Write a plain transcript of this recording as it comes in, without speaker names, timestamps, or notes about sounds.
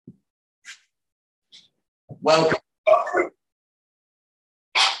Welcome.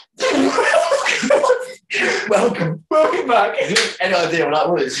 Welcome back. Any idea what that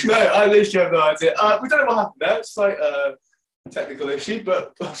was? No, I literally have no idea. We don't know what happened there. It's like a technical issue,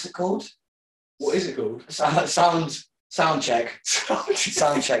 but What's it called? what is it called? Sound check.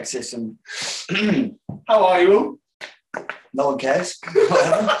 Sound check system. How are you all? No one cares.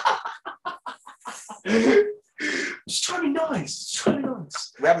 Just trying to be nice.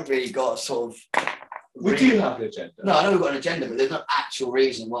 We haven't really got a sort of. We do have an agenda. No, I know we've got an agenda, but there's no actual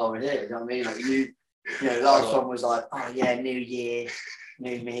reason why we're here. You know what I mean? Like you know, last one was like, oh yeah, New Year,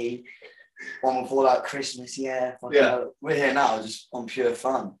 New Me. One before that, Christmas, yeah. We're here now just on pure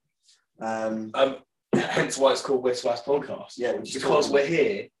fun. Hence why it's called West West Podcast. Yeah, because we're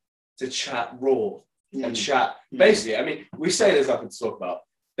here to chat raw and chat. Basically, I mean, we say there's nothing to talk about.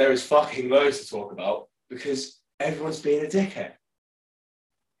 There is fucking loads to talk about because everyone's being a dickhead.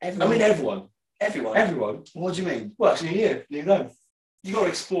 Everyone. What do you mean? Well, it's New Year, new go. You've got to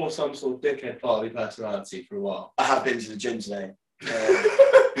explore some sort of dickhead part of your personality for a while. I have been to the gym today.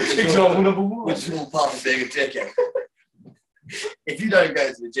 Example number one. Which is all part of being a dickhead. If you don't go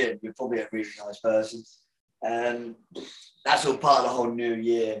to the gym, you're probably a really nice person. That's all part of the whole New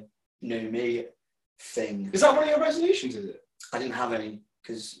Year, New Me thing. Is that one of your resolutions, is it? I didn't have any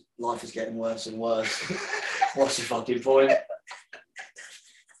because life is getting worse and worse. What's the fucking point?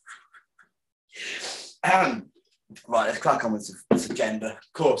 Right, let's crack on with this agenda.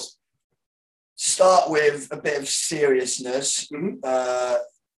 Of course. Start with a bit of seriousness. Mm-hmm.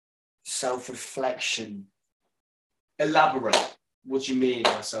 Self-reflection. Elaborate. What do you mean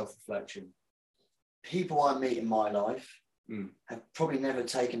by self-reflection? People I meet in my life have probably never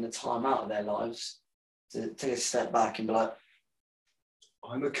taken the time out of their lives to take a step back and be like,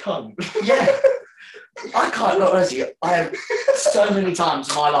 I'm a cunt. Yeah. I can't, look, honestly, I have so many times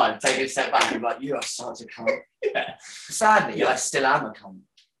in my life taken a step back and be like, you are such a cunt. Yeah. Sadly, I still am a cunt.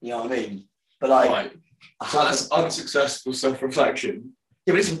 You know what I mean? But like, right. So that's unsuccessful self-reflection.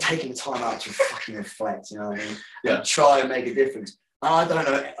 Yeah, but it's from taking the time out to fucking reflect, you know what I mean? Yeah. And try and make a difference. And I don't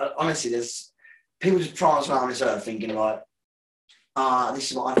know, honestly, there's people just prance around this earth thinking like, this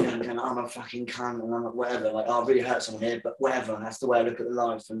is what I think, and I'm a fucking cunt, and I'm a whatever. Like, I really hurt someone here, but whatever. That's the way I look at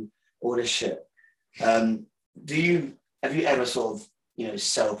life and all this shit. Have you ever sort of, you know,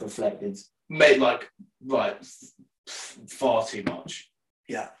 self-reflected? Made far too much.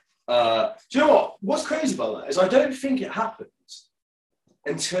 Yeah. Do you know what? What's crazy about that is I don't think it happened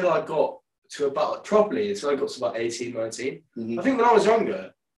until I got to about, probably until I got to about 18, 19. Mm-hmm. I think when I was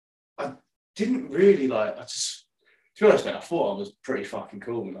younger, I didn't really to be honest, mate, I thought I was pretty fucking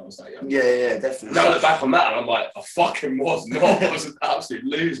cool when I was that young. Yeah, definitely. Now I look back on that and I'm like, I fucking was not. I was an absolute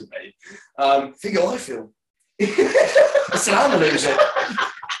loser, mate. Think how I feel. I said I'm a loser.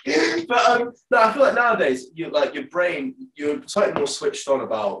 But no, I feel like nowadays, your brain, you're slightly more switched on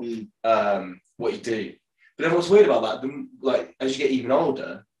about what you do. But then what's weird about that, as you get even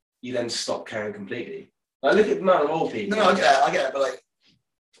older, you then stop caring completely. Like, look at the amount of old people. No, I get it, but like,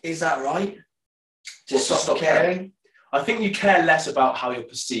 is that right? Just stop caring? I think you care less about how you're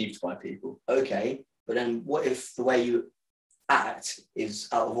perceived by people. Okay, but then what if the way you act is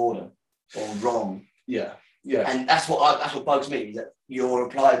out of order or wrong? Yeah. And that's what bugs me, is that your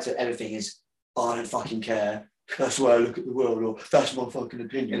reply to everything is, I don't fucking care. That's the way I look at the world, or that's my fucking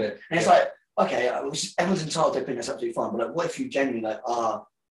opinion. Yeah. And it's like, okay, everyone's entitled to their opinion, that's absolutely fine. But like, what if you genuinely I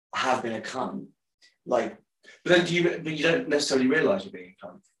have been a cunt? Like, but then you don't necessarily realise you're being a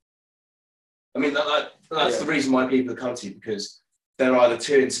cunt. I mean, that's the reason why people are cunty, because they're either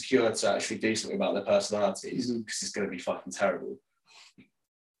too insecure to actually do something about their personalities, because it's going to be fucking terrible,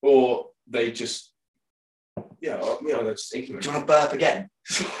 or they just, they're just ignorant. Do you want to burp again?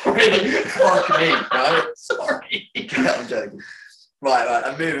 Sorry. Fuck me, right? Sorry. I'm joking. Right.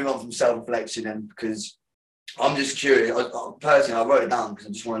 I'm moving on from self-reflection then, because I'm just curious. Personally, I wrote it down because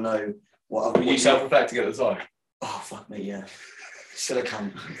I just want to know what. Were you self-reflecting at the time? Oh, fuck me, yeah. Still a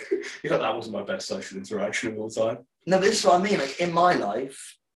cunt. That wasn't my best social interaction of all time. No, but this is what I mean. Like, in my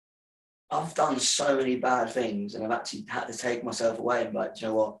life, I've done so many bad things, and I've actually had to take myself away and be like, do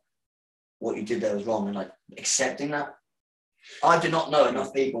you know what you did there was wrong, and like accepting that. I do not know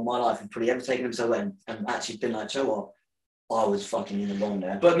enough people in my life who've probably ever taken themselves away and actually been like, do you know what, I was fucking in the wrong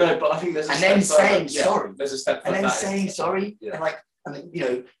there. But I think there's a step then further. saying sorry. There's a step further. And then saying sorry, and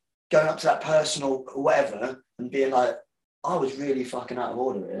going up to that person or whatever and being like, I was really fucking out of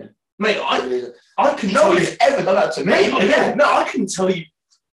order here. Mate, I can tell you ever done that to me. I can tell you.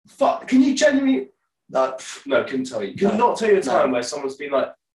 Fuck, can you genuinely? No, couldn't tell you. Can not tell you a time where someone's been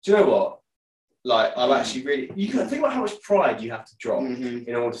like, do you know what? Like, I'm actually really. You can think about how much pride you have to drop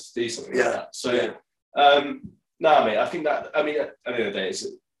in order to do something like that. So No, mate. I think that. I mean, at the end of the day,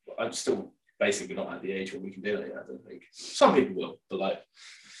 I'm still basically not at the age where we can do that yet. I don't think some people will, but like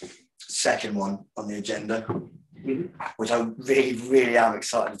second one on the agenda, which I really, really am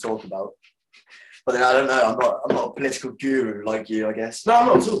excited to talk about. But then I don't know. I'm not a political guru like you, I guess. No, I'm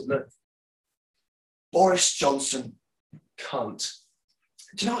not at all. No. Boris Johnson, cunt.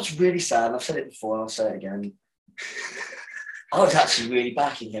 Do you know what's really sad? I've said it before, and I'll say it again. I was actually really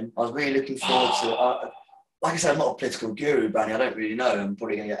backing him. I was really looking forward to it. Like I said, I'm not a political guru, Branni. I don't really know. I'm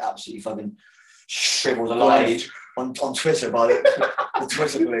probably going to get absolutely fucking shriveled alive on Twitter by the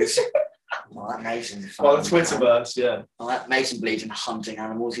Twitter police. Oh, that Mason's well, the Twitterverse, yeah. Oh, that Mason believes in hunting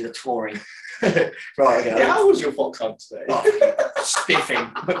animals. He's a Tory. Right, okay. Yeah, how was your fox hunt today? Oh, spiffing.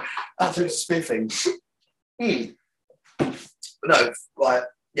 Absolute spiffing. No, right.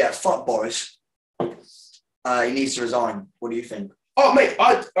 Yeah, fuck Boris. He needs to resign. What do you think? Oh, mate,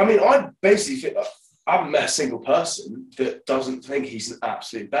 I basically think I haven't met a single person that doesn't think he's an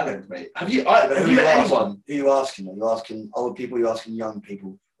absolute bellend, mate. Have you met anyone? Who are you asking? Are you asking old people? Are you asking young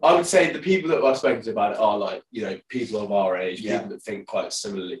people? I would say the people that I've spoken to about it are like, you know, people of our age, people that think quite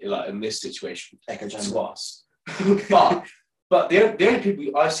similarly, like in this situation, to us. but the only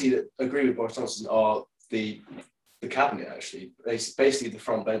people I see that agree with Boris Johnson are the cabinet, actually. Basically the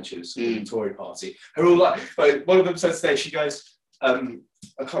front benches of the Tory party. Who are all like one of them said today, she goes, I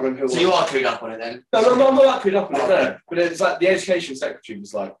can't remember who it was. So you are clued up on it then? No, I'm not that clued up on it, no. But it's like the education secretary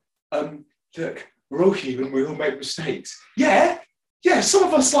was like, look, we're all human, we all make mistakes. Yeah, some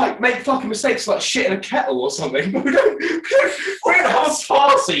of us like make fucking mistakes like shit in a kettle or something, but we're in a house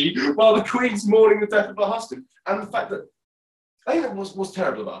party while the Queen's mourning the death of her husband. And the fact that I think that what's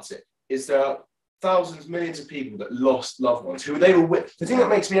terrible about it is there are thousands, millions of people that lost loved ones who they were with. The thing that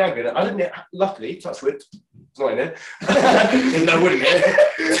makes me angry, that I didn't, luckily, touch wood, it's not in it. No, wouldn't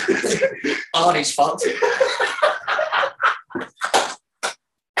it? Arnie's fucked.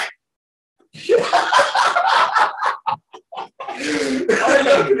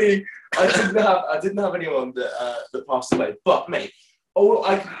 I didn't have anyone that passed away. But mate, all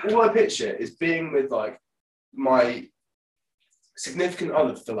I picture is being with like my significant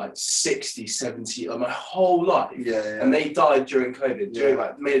other for like 60, 70, like my whole life. Yeah. And they died during COVID, during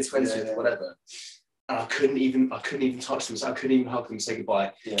like May 20th, whatever. And I couldn't even touch them, so I couldn't even hug them and say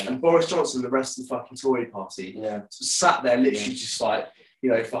goodbye. Yeah. And Boris Johnson and the rest of the fucking Tory party sat there literally just like, you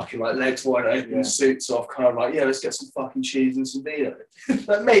know, fucking like legs wide open, suits off, kind of like, let's get some fucking cheese and some vino.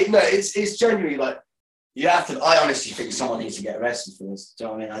 But mate, no, it's genuinely like, you have to. I honestly think someone needs to get arrested for this. Do you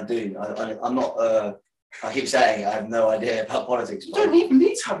know what I mean? I do. I'm not. I keep saying I have no idea about politics. You don't even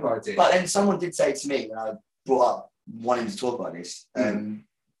need to have an idea. But then someone did say to me when I brought up wanting to talk about this, you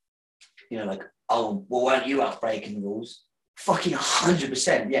know, like, oh, well, weren't you out breaking the rules? Fucking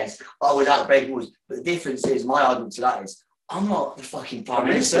 100%, yes. I was out breaking rules. But the difference is, my argument to that is, I'm not the fucking prime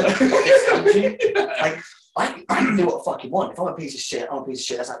minister of this country. Like, I can do what I fucking want. If I'm a piece of shit, I'm a piece of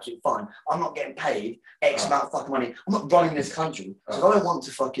shit. That's absolutely fine. I'm not getting paid X amount of fucking money. I'm not running this country. So if I don't want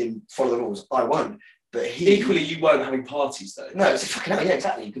to fucking follow the rules, I won't. But equally, you weren't having parties though. No, it's fucking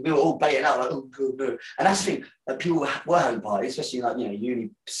exactly. Because we were all baiting out like, oh god, no. And that's the thing. Like, people were having parties, especially in, like, you know, uni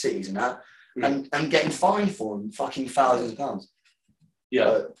cities and that, and getting fined for them fucking thousands of pounds.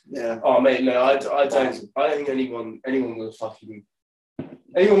 Yeah. Yeah. Oh mate, no, I don't think anyone with fucking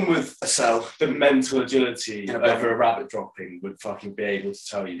anyone with the mental agility over a rabbit dropping would fucking be able to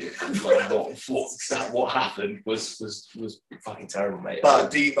tell you like what happened was fucking terrible, mate.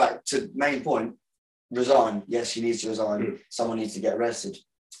 But do you, like, to main point, resign? Yes, he needs to resign. Someone needs to get arrested.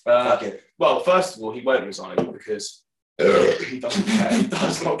 Fuck it. Well, first of all, he won't resign because he doesn't care. He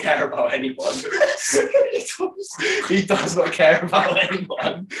does not care about anyone. He does not care about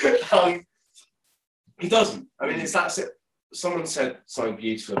anyone. He doesn't. I mean, that's it. Someone said something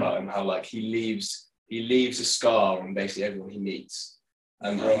beautiful about him, how like he leaves a scar on basically everyone he meets,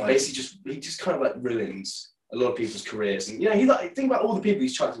 and he just kind of like ruins a lot of people's careers. And you know, he like think about all the people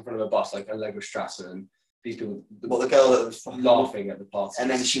he's chucked in front of a bus, like Allegra Stratton and these people. Well, the girl that was laughing at the party, and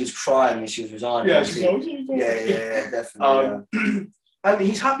then she was crying when she was resigning. Yeah, definitely. And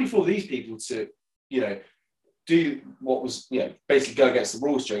he's happy for these people to, you know, do what was, you know, basically go against the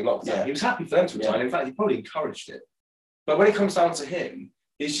rules during lockdown. Yeah. He was happy for them to resign. In fact, he probably encouraged it. But when it comes down to him,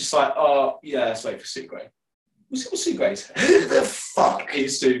 he's just like, oh, yeah, let's wait for Sue Gray. What's Sue Gray's? Who the fuck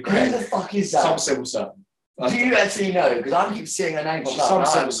is Sue Gray? Who the fuck is that? Some civil servant. Do you actually know? Because I keep seeing her name. Some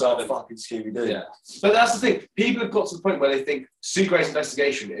civil servant. Fucking Scooby-Doo. Yeah. But that's the thing. People have got to the point where they think Sue Gray's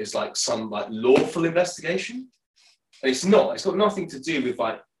investigation is like some like lawful investigation. And it's not. It's got nothing to do with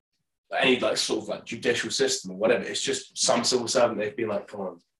like any like sort of like judicial system or whatever. It's just some civil servant. They've been like,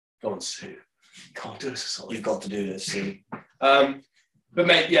 go on, Sue. Can't do this. You've got to do this. See. But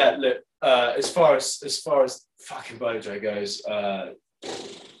mate, yeah. Look, as far as fucking Bojo goes,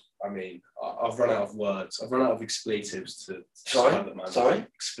 I mean, I've run out of words. I've run out of expletives to describe it, man. Sorry?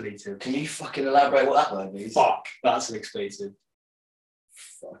 Expletive. Can you fucking elaborate what that word means? Fuck. That's an expletive.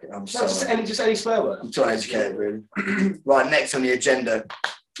 Fuck it, I'm sorry. Just any swear word. I'm trying to educate it, really. Right, next on the agenda,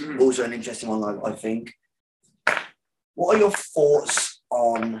 also an interesting one, I think. What are your thoughts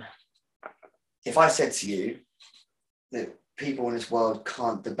on, if I said to you that people in this world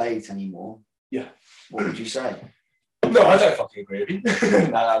can't debate anymore, yeah, what would you say? No, I don't fucking agree with you.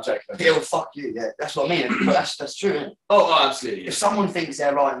 No, I'm joking. Yeah, well, fuck you. Yeah, that's what I mean. But that's true, isn't it? Oh, absolutely. If someone thinks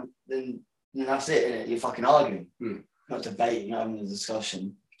they're right, then that's it, isn't it? You're fucking arguing, not debating, not having a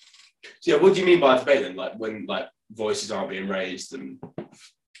discussion. So, yeah, what do you mean by debate then? Like when voices aren't being raised and.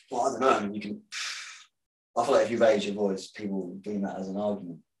 Well, I don't know. I mean, I feel like if you raise your voice, people will deem that as an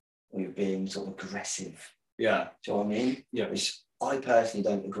argument, or you're being sort of aggressive. Yeah. Do you know what I mean? Yeah. Which I personally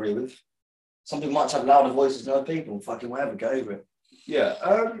don't agree with. Some people might have louder voices than other people. Fucking whatever, go over it. Yeah.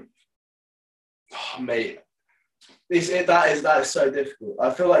 Mate, that is so difficult.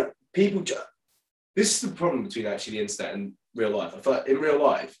 I feel like people. This is the problem between actually the internet and real life. I feel like in real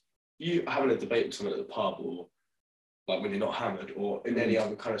life, you having a debate with someone at the pub or like when you're not hammered or in any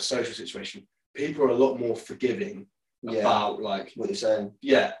other kind of social situation, people are a lot more forgiving about like what you're saying.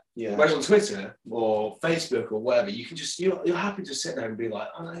 Yeah. Yeah. Whereas on Twitter or Facebook or whatever, you can just you're happy to sit there and be like,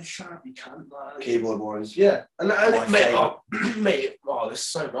 oh no, shut up, you can't. Like, keyboard warriors. Yeah. And mate, there's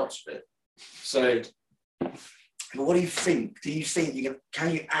so much of it. So but what do you think? Do you think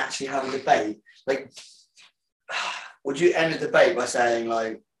can you actually have a debate? Like, would you end a debate by saying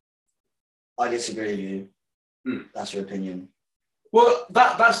like, I disagree with you. That's your opinion. Well,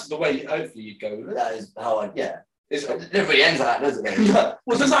 that's the way hopefully you'd go with it. That is how it never really ends like that, does it?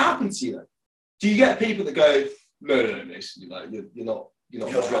 Well, does that happen to you though? Do you get people that go, no, Mason, you're not I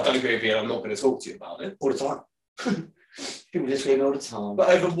don't agree with you, and I'm not going to talk to you about it all the time. People disagree with me all the time. But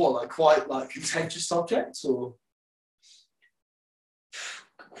over what, like quite like contentious subjects, or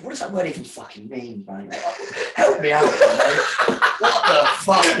what does that word even fucking mean, man? Help me out, man. What the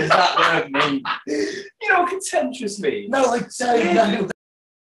fuck does that word mean? You know what contentious means? No, I don't know.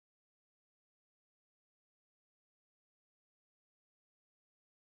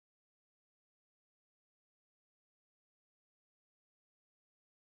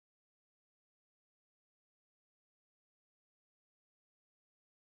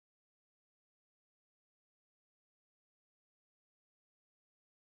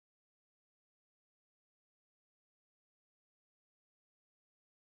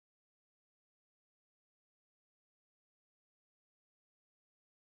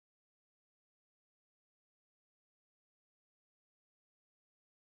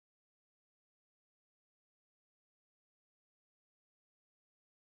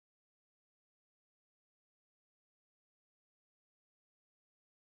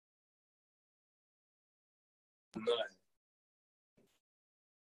 No.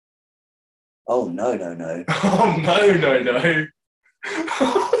 Oh no. Oh no. Oh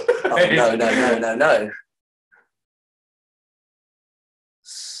no.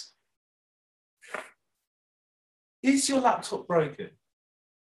 Is your laptop broken?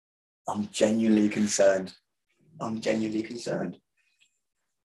 I'm genuinely concerned. I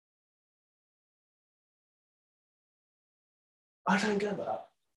don't get that.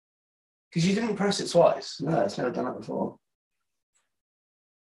 Because you didn't press it twice. No, it's never done that before.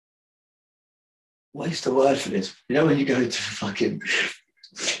 What is the word for this? You know when you go to a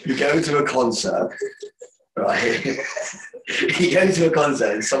concert, right? You go to a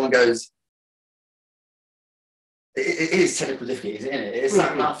concert and someone goes, it is technical difficulty, isn't it? It's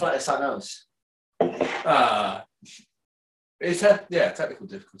something, I feel like it's something else. It's technical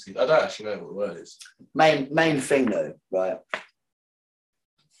difficulty. I don't actually know what the word is. Main thing though, right?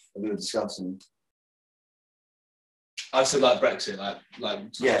 We were discussing. I said like Brexit, like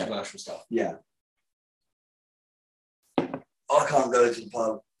controversial stuff. Yeah. I can't go to the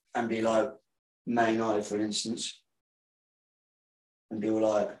pub and be like Man United, for instance, and be all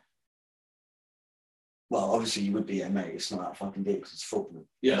like, well, obviously you would be, mate. It's not that fucking deep because it's football.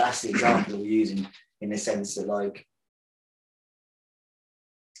 Yeah. But that's the example that we're using in the sense that, like,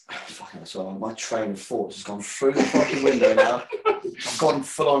 fucking, sorry, my train of thoughts has gone through the fucking window now. I've gone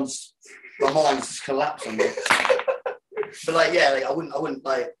full on. My mind's just collapsed on me. But like, yeah, like I wouldn't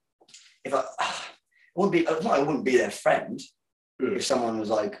like if I wouldn't be their friend. If someone was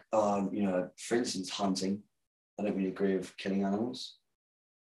like, for instance, hunting, I don't really agree with killing animals.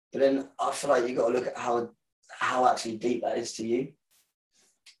 But then I feel like you got to look at how actually deep that is to you.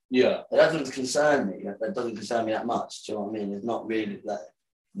 Yeah. That doesn't concern me. That doesn't concern me that much. Do you know what I mean? It's not really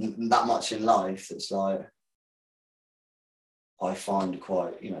that much in life that's like I find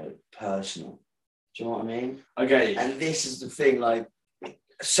quite, personal. Do you know what I mean? Okay. And this is the thing, like,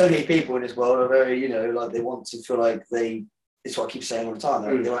 so many people in this world are very, like they want to feel like it's what I keep saying all the time.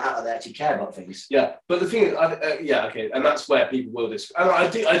 They want to act like they actually care about things. Yeah, but the thing is, okay, and that's where people will disagree. And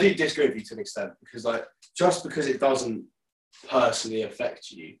I do disagree with you to an extent, because like just because it doesn't personally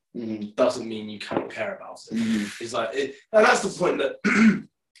affect you doesn't mean you cannot care about it. It's like, and that's the point that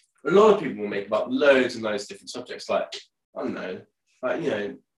a lot of people will make about loads and loads of different subjects, like I don't know,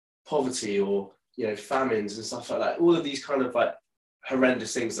 like poverty or famines and stuff like that. All of these kind of like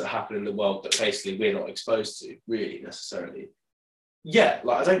horrendous things that happen in the world that basically we're not exposed to really necessarily. Yeah,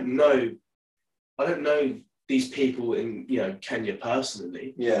 like I don't know these people in Kenya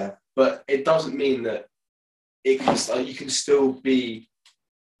personally. Yeah, but it doesn't mean that you can still be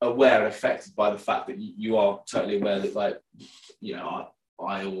aware and affected by the fact that you are totally aware that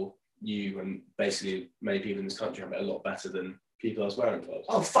I or you and basically many people in this country have it a lot better than people elsewhere in the world.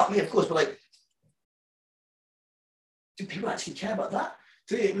 Oh fuck me, of course, but like, do people actually care about that?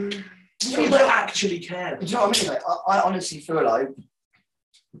 Do people actually care? Do you know what I mean? Like, I honestly feel like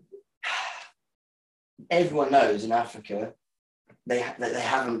everyone knows in Africa they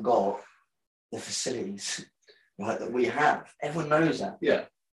haven't got the facilities that we have. Everyone knows that. Yeah.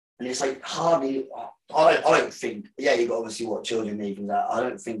 And it's like hardly. I don't think. Yeah, you got obviously what children need from that. I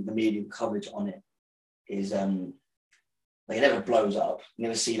don't think the media coverage on it is like it never blows up. You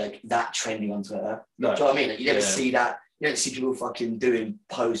never see like that trending on Twitter. No. Do you know what I mean? Like, you never see that. You don't see people fucking doing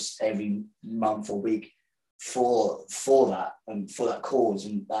posts every month or week for that and for that cause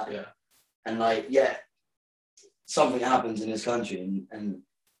and that. Yeah. And like, something happens in this country and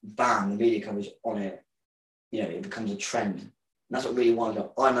bam, the media coverage on it, it becomes a trend. And that's what really winds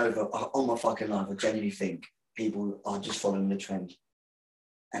up. I know on my fucking life, I genuinely think people are just following the trend.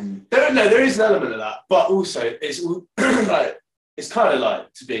 And there is an element of that, but also it's like it's kind of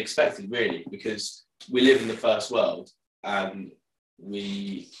like to be expected, really, because we live in the first world and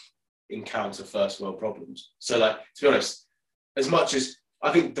we encounter first world problems. So, like, to be honest, as much as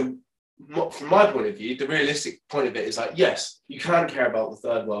I think from my point of view, the realistic point of it is like, yes, you can care about the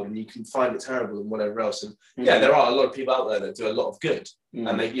third world and you can find it terrible and whatever else. And there are a lot of people out there that do a lot of good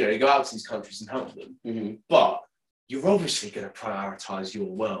and they go out to these countries and help them. But you're obviously going to prioritize your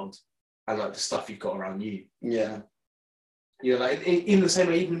world and like the stuff you've got around you. Yeah. Like in the same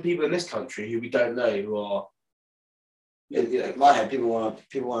way, even people in this country who we don't know, who are, in my head, people want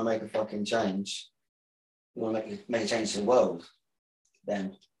to make a fucking change. You want to make a change to the world.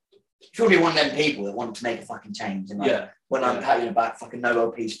 Then if you want to be one of them people that want to make a fucking change, and like, when I'm patting your back, fucking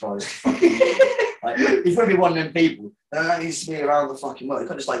Nobel Peace Prize, fucking, like, if you want to be one of them people, then that needs to be around the fucking world. You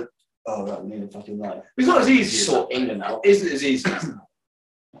can't just like, oh right, we need a fucking like. It's not as easy to sort England out. Isn't as easy as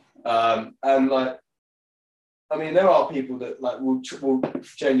that. And like, I mean, there are people that like will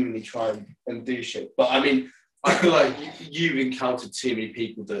genuinely try and do shit, but I mean, I feel like you've encountered too many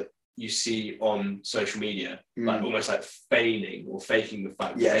people that you see on social media, like almost like feigning or faking the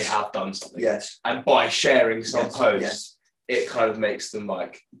fact that they have done something. Yes. And by sharing some posts, it kind of makes them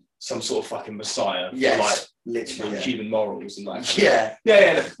like some sort of fucking messiah. Yes. Like literally human morals and like. Yeah.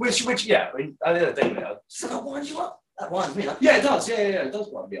 Which I mean, I don't know. So that winds you up. That winds me up. Yeah, it does. Yeah, it does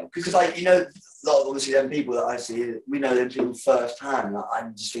wind me up. Because like, obviously them people that I see, we know them people firsthand. Like,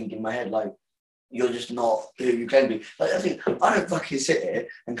 I'm just thinking in my head, like, you're just not who you claim to be. Like, I don't fucking sit here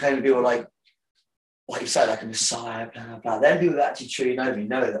and claim to be like you said, like a messiah, blah, blah. Them people that actually truly know me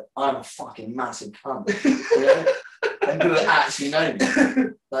know that I'm a fucking massive cunt. Them people that actually know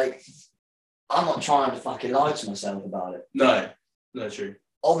me. Like, I'm not trying to fucking lie to myself about it. No, true.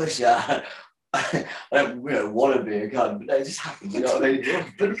 Obviously, I don't want to be a cunt, but it just happens, you know what I mean?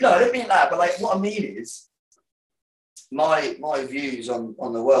 But no, I don't mean that, but like what I mean is, my views on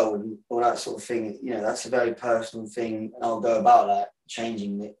the world and all that sort of thing, that's a very personal thing, and I'll go about that,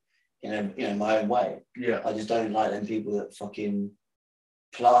 changing it in my own way. Yeah. I just don't like them people that fucking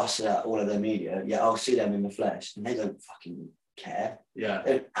plaster that all of their media. Yeah, I'll see them in the flesh and they don't fucking care. Yeah.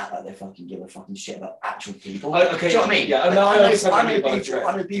 They don't act like they fucking give a fucking shit about actual people. Okay. Do you know what I mean? Yeah. Like,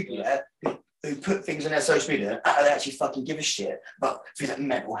 I know people there who put things on their social media and act like they actually fucking give a shit about things like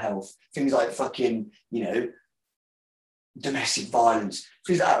mental health, things like fucking, domestic violence,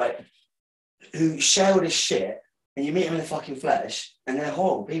 things like that, like, who share all this shit, and you meet them in the fucking flesh, and they're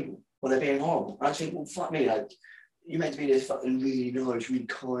horrible people, or they're being horrible. And I think, well, fuck me, like, you're meant to be this fucking really nice, really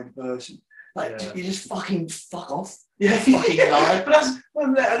kind person. Like, you just fucking fuck off. Yeah, fucking lie. But that's,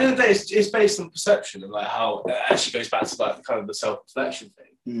 at the end of the day, it's based on perception, and like how it actually goes back to like kind of the self-reflection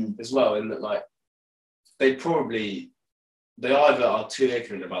thing. as well, in that like they either are too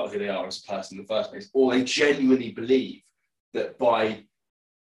ignorant about who they are as a person in the first place, or they genuinely believe that by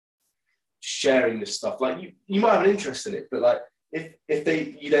sharing this stuff, like you might have an interest in it, but like if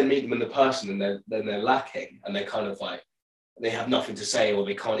you then meet them in the person and they're lacking and they're kind of like they have nothing to say, or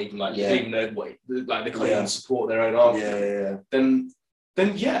they can't even like they don't even know what, like they can't even support their own argument.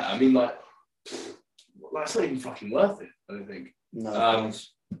 Then yeah, I mean like it's not even fucking worth it, I don't think. No.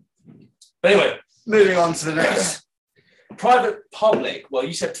 But anyway, moving on to the next. Private, public. Well,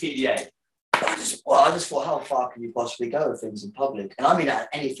 you said PDA. I just thought, how far can you possibly go with things in public? And I mean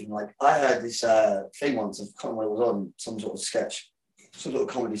anything. Like I heard this thing once, I can't remember what it was on, some sort of sketch, some sort of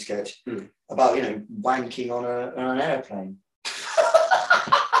comedy sketch about wanking on an airplane.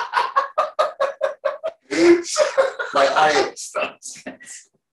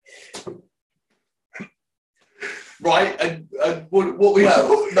 Right, and what we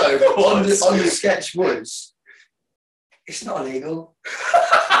on the sketch was, it's not illegal.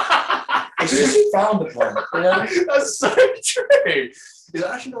 It's just frowned upon. That's so true. Is it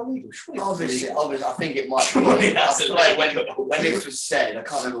actually not illegal? Obviously, I think it might be. Like when it was said, I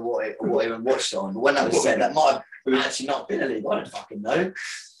can't remember what I even watched it on, but when that was said, that might have actually not been illegal. I don't fucking know.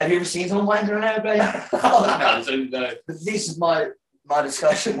 Have you ever seen someone wanking on an airplane? No. But this is my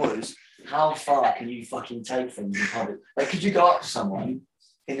discussion was, how far can you fucking take things in public? Like, could you go up to someone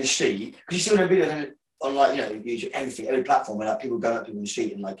in the street? Because you see all the videos on like, YouTube, every platform where like people going up to people in the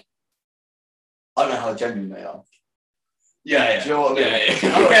street and like, I don't know how genuine they are. Yeah. Do you know what I mean?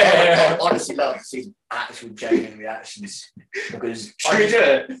 I honestly love to see actual genuine reactions, because I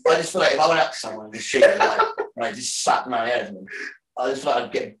just feel like if I went up to someone in the street and like just slapped them around the head or something, I just feel like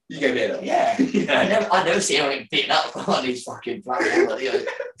I'd get beat up. Yeah. I never see anyone get beaten up on these fucking platforms, like,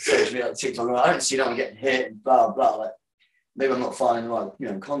 social media, like TikTok. I don't see anyone getting hit and blah blah. Like, maybe I'm not finding the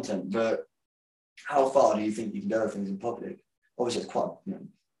right content, but how far do you think you can go with things in public? Obviously, it's quite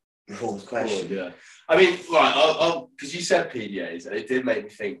broad question. Yeah. I mean, right, because you said PDAs, and it did make me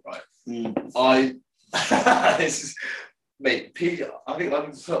think, right. PDA, I think I've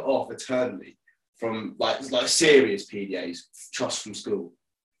been put off eternally from like serious PDAs just from school.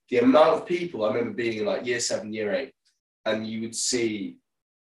 The amount of people I remember being in like year 7, year 8, and you would see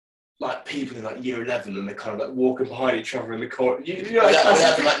like people in like year 11 and they're kind of like walking behind each other in the corner. You know,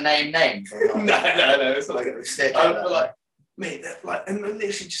 like name names. No, it's not like a stick. Like, mate, like, and literally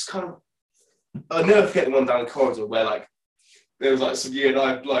just kind of, I'll never forget the one down the corridor where like there was like some year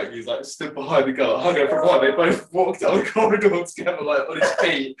 9 bloke who's like stood behind the girl, hung over one. They both walked down the corridor together, like on his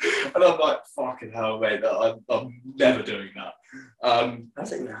feet, and I'm like, fucking hell, mate, I'm never doing that.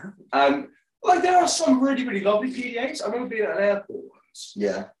 That's it, man. And like there are some really, really lovely PDAs. I remember being at an airport once.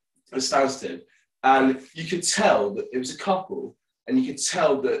 Yeah. At Stansted, and you could tell that it was a couple, and you could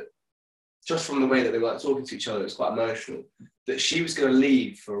tell that just from the way that they were like talking to each other, it was quite emotional, that she was going to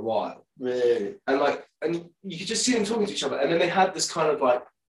leave for a while. Really? And you could just see them talking to each other, and then they had this kind of like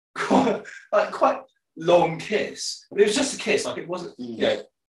quite long kiss. But it was just a kiss, like it wasn't,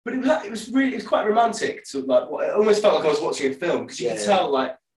 but it was quite romantic. To like, it almost felt like I was watching a film, because you could tell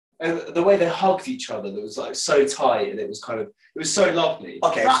like, and the way they hugged each other, that was like so tight, and it was so lovely.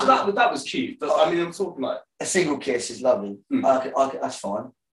 Okay, that was cute. But I mean, I'm talking like a single kiss is lovely. That's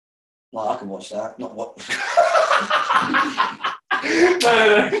fine. Like, I can watch that. Not what.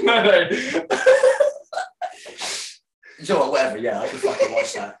 No. You know what? Whatever. Yeah, I can fucking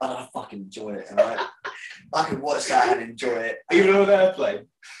watch that. I fucking enjoy it. Right? I can watch that and enjoy it. Even on an airplane.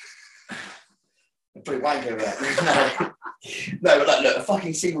 Pretty wank over that. No, but like, look, a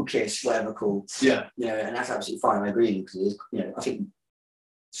fucking single kiss, whatever, cool. Yeah. And that's absolutely fine. I agree, because I think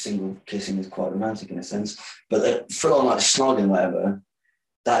single kissing is quite romantic in a sense. But the full on like snogging, whatever,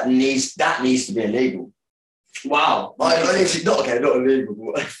 that needs to be illegal. Wow. It's not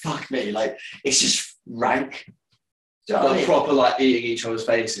illegal, but fuck me, like it's just rank. Do you know what I mean? Proper like eating each other's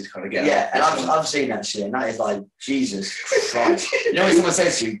faces kind of get. Yeah, and I've seen that shit, and that is like, Jesus Christ. You know when someone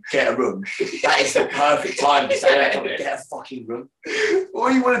says to you, get a room, that is the perfect time to say, get a fucking room.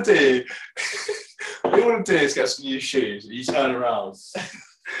 What you want to do is get some new shoes, and you turn around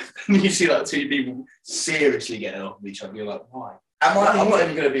and you see like 2 people seriously getting off with each other, and you're like, why? I'm not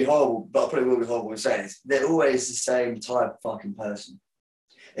even going to be horrible, but I probably will be horrible in saying this. They're always the same type of fucking person.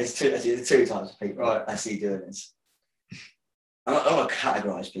 It's two types of people I see doing this. I'm not going to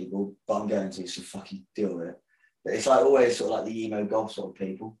categorise people, but I'm going to, so fucking deal with it. But it's like always sort of like the emo goth sort of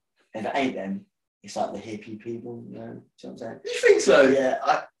people. And if it ain't them, it's like the hippie people, you know? Do you know what I'm saying? You think so?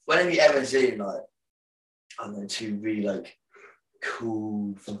 Yeah. Whenever you ever see like, I don't know, 2 really like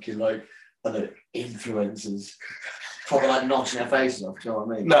cool fucking like, I don't know, influencers probably like notching their faces off. You know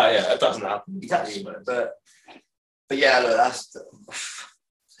what I mean? No, yeah, it doesn't happen. Exactly. But yeah, look, that's.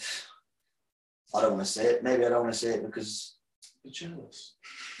 I don't want to see it. Maybe I don't want to see it because you're jealous.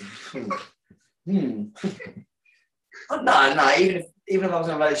 No. Even if I was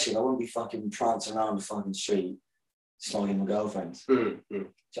in a relationship, I wouldn't be fucking prancing around the fucking street, snogging my girlfriend. So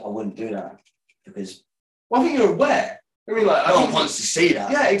I wouldn't do that because. Well, I think you're aware. I mean, like, no one wants to see that.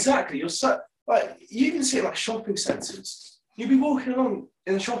 Yeah, exactly. You're so like you can see it like shopping centres. You'd be walking along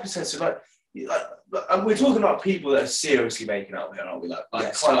in the shopping centre, like and we're talking about people that are seriously making out here, aren't we?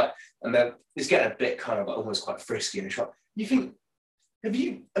 Yes. Quite like, and then it's getting a bit kind of like almost quite frisky in a shop. You think, have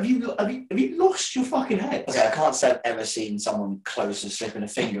you lost your fucking head? Okay, I can't say I've ever seen someone close to slipping a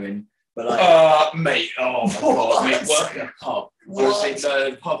finger in, but like, mate, oh my god, mate, working at a pub. Honestly, no,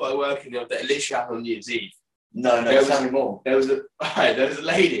 the pub I work in, that literally happened on New Year's Eve. No, tell me more. There was a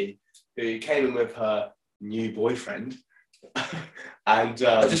lady who came in with her new boyfriend, and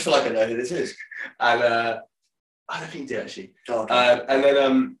I just feel like I know who this is. And I don't think you do actually. Oh, okay. And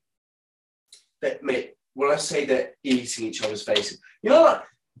then mate, when I say they're eating each other's faces, mate,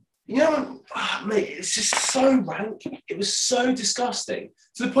 it's just so rank. It was so disgusting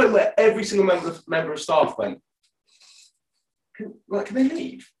to the point where every single member of staff went, can they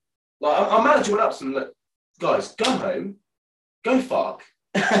leave? Like, our manager went up to them, like, guys, go home, go fuck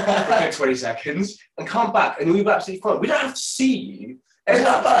for 20 seconds, and come back, and we'll be absolutely fine. We don't have to see you. Is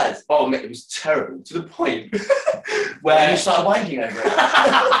that bad? Oh, mate, it was terrible to the point where you started wanking over it.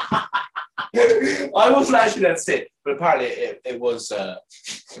 I wasn't actually there to sit, but apparently it was.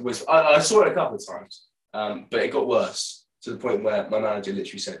 I saw it a couple of times, but it got worse to the point where my manager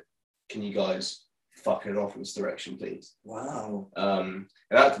literally said, "Can you guys fuck it off in this direction, please?" Wow. And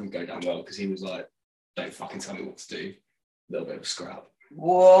that didn't go down well because he was like, "Don't fucking tell me what to do." A little bit of a scrap.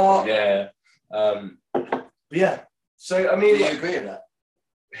 What? Yeah. But yeah. So I mean, do you agree with that?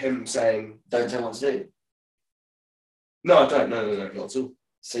 Him saying, "Don't tell me what to do." No, I don't. No, not at all.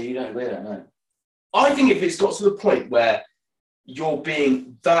 So you don't agree with that, no? I think if it's got to the point where you're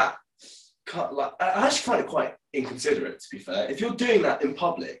being that, like, I actually find it quite inconsiderate, to be fair. If you're doing that in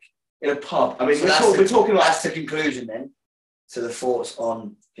public, in a pub, I mean, so we're talking like... That's the conclusion, then, to the thoughts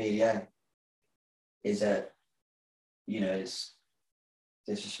on PDA, is that, it's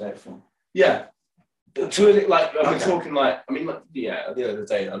disrespectful. Yeah. We're talking like, at the end of the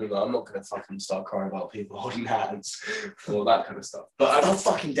day, I'm not going to fucking start crying about people holding hands or that kind of stuff. But how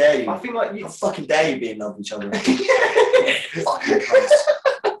fucking dare you? I think like how fucking dare you be in love with each other? Fucking cunts.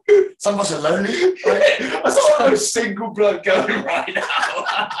 Some of us are lonely. Right? I saw a single bloke going right now.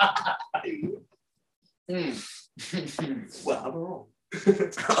 Well, I'm wrong.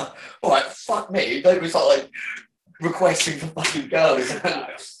 All right, fuck me. Don't start like requesting for fucking girls.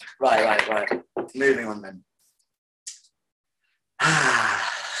 Right. Moving on then.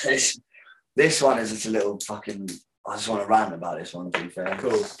 This one is just a little fucking. I just want to rant about this one, to be fair.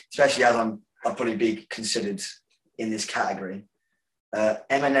 Cool. Especially as I'll probably be considered in this category.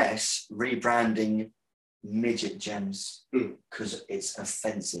 M&S rebranding midget gems because it's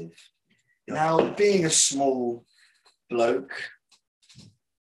offensive. Now, being a small bloke,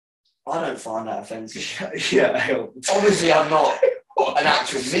 I don't find that offensive. Yeah. Obviously, I'm not an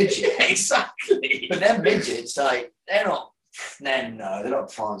actual midget. Exactly. But them midgets, like, they're not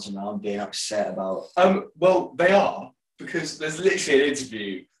prancing around being upset about. Well, they are, because there's literally an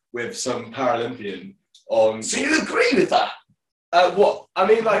interview with some Paralympian on. So you agree with that? What? I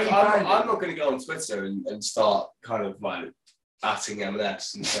mean, like, I'm not going to go on Twitter and start kind of like atting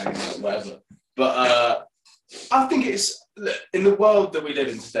M&S and saying like, whatever. But I think it's in the world that we live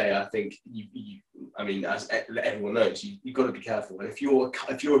in today. I think I mean, as everyone knows, you've got to be careful. And if you're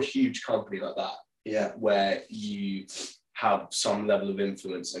a huge company like that, yeah, where you have some level of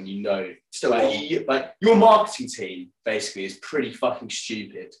influence, and like your marketing team basically is pretty fucking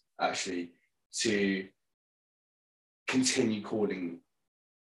stupid, actually, to continue calling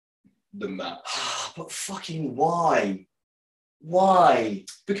them that. But fucking why? Why?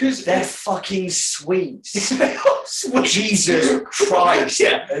 Because they're fucking sweets. They are sweet. Jesus Christ.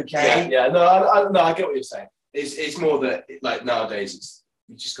 Yeah. Okay. Yeah. No, I get what you're saying. It's more that like nowadays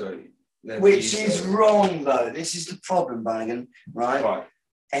you just got to. Which is wrong though. This is the problem, Bannigan. Right.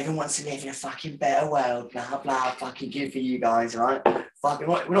 Everyone wants to live in a fucking better world. Blah blah. Fucking good for you guys, right? Fucking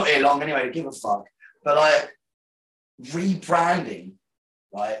we're not here long anyway. To give a fuck. But like rebranding,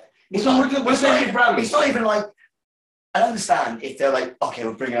 right? It's not even like I understand if they're like, okay,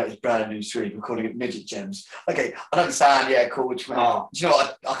 we're bringing out this brand new sweet, we're calling it midget gems. Okay, I understand, yeah, cool. Do you know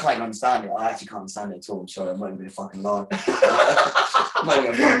what? I can't even understand it. I actually can't understand it at all. I'm sorry, I'm not even going to fucking lie. I'm not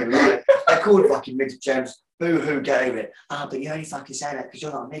even going to fucking lie. They're called fucking midget gems. Boo-hoo, get over it. But you're only fucking saying that because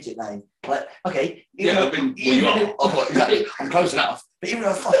you're not a midget, mate. Like, okay. Exactly. I'm close enough. But even if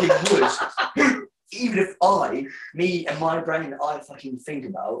I fucking was, even if me and my brain that I fucking think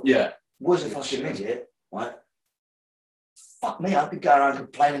about was a fucking midget, right? Fuck me, I'd be going around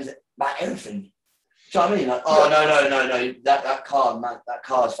complaining about everything. Do you know what I mean? Like, no, that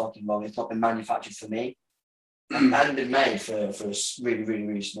car's fucking wrong. It's not been manufactured for me. It hasn't been made for a really, really,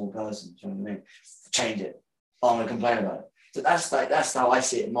 really small person. Do you know what I mean? Change it. I'm gonna complain about it. So that's how I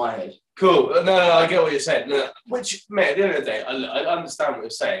see it in my head. Cool. No, I get what you're saying. No, which, mate, at the end of the day, I understand what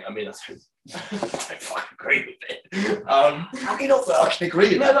you're saying. I mean, I don't fucking agree with it. How can you not fucking agree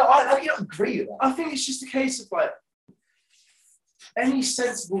with that? How can you not agree with that? I think it's just a case of like, any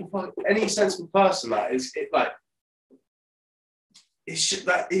sensible person that is it like it's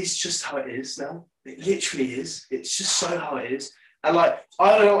just how it is now. It literally is. It's just so how it is. And like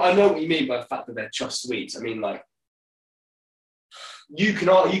I know what you mean by the fact that they're just sweets. I mean, like you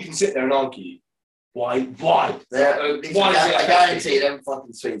can sit there and argue why I guarantee them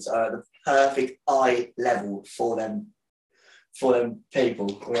fucking sweets are the perfect eye level for them people,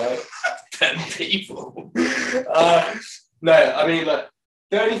 right? Them people. No, I mean, like,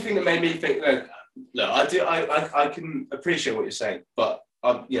 the only thing that made me think, I can appreciate what you're saying, but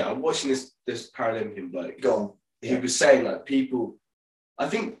I'm watching this Paralympian bloke. Go on. He was saying, like, people, I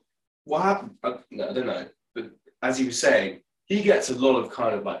think what happened, I don't know, but as he was saying, he gets a lot of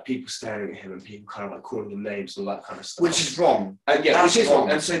kind of like people staring at him and people kind of like calling him names and all that kind of stuff. Which is wrong. And which is wrong.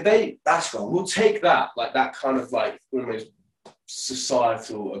 And so that's wrong. We'll take that, like that kind of like almost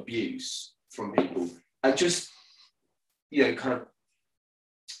societal abuse from people and just, kind of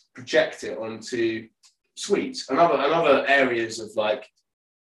project it onto sweets and other areas of like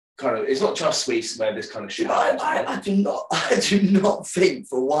kind of, it's not just sweets where this kind of shit happens. I do not think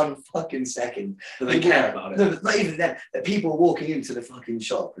for one fucking second that they care about it. No, not even then. That people walking into the fucking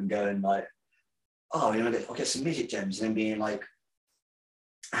shop and going like, oh, I'll get some midget gems, and then being like,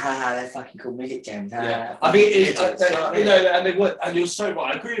 they're fucking called midget gems. Yeah. I think it is, and they were, and you're so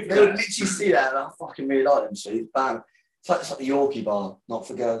right. I agree with you. They would literally see that, and I fucking really like them. So bam. It's like the Yorkie bar, not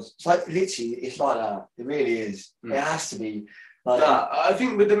for girls. It's like literally, it's like that. It really is. It has to be. Like, I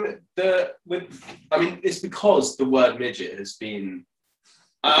think it's because the word midget has been.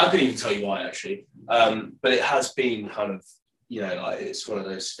 I couldn't even tell you why actually, but it has been kind of, like it's one of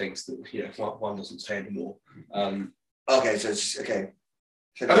those things that one doesn't say anymore. Okay, so it's okay.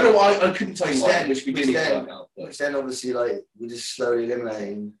 So I don't know why I couldn't tell you why, which we didn't work out. Which then obviously like we're just slowly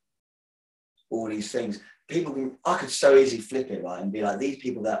eliminating all these things. I could so easily flip it, right, and be like, these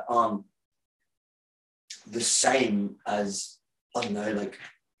people that aren't the same as, I don't know, like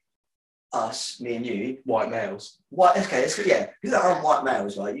us, me and you. White males. Okay, yeah. People that aren't white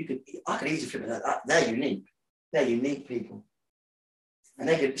males, right, I could easily flip it like that. They're unique. They're unique people. And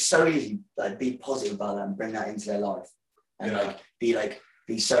they could so easily like be positive about that and bring that into their life. And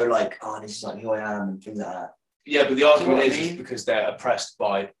be so like, oh, this is like who I am and things like that. Yeah, but the argument is because they're oppressed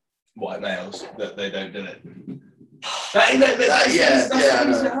by white males that they don't do it. I know.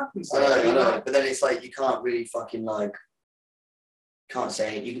 But then it's like you can't really fucking like can't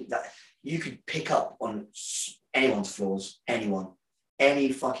say it. You could pick up on anyone's flaws.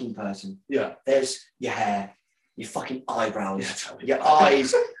 Any fucking person. Yeah. There's your hair, your fucking eyebrows, your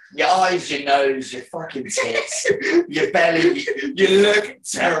eyes, your nose, your fucking tits, your belly. You look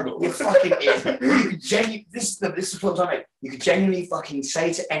terrible. Your fucking ear. You could genuinely. This is what I'm saying. You could genuinely fucking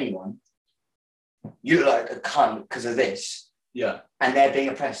say to anyone, "You look like a cunt because of this." Yeah. And they're being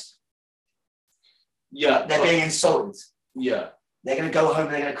oppressed. Yeah. They're being insulted. Yeah. They're going to go home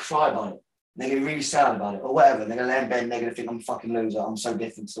and they're going to cry about it. They're going to be really sad about it or whatever. They're going to lay in bed and they're going to think, I'm a fucking loser. I'm so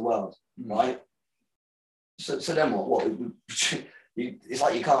different to the world. Right? So then what? It's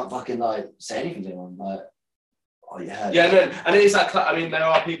like you can't fucking like say anything to anyone. Like, oh, yeah. Yeah, no. And it is that, I mean, there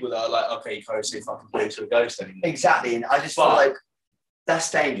are people that are like, okay, you can't say fucking blue to a ghost anymore. Exactly. And I just feel like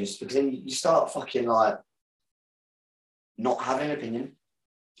that's dangerous because then you start fucking like not having an opinion,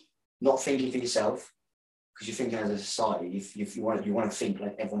 not thinking for yourself. Because you're thinking as a society, if you want to think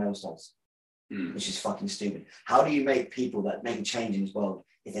like everyone else does, which is fucking stupid. How do you make people that make a change in this world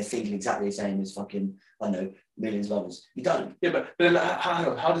if they're thinking exactly the same as fucking, I don't know, millions of others? You don't. Yeah, but then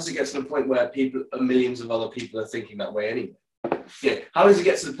how does it get to the point where millions of other people are thinking that way anyway? Yeah, how does it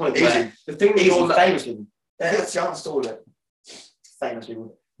get to the point where the thing that you're famous people? That's the answer to all of it. Famous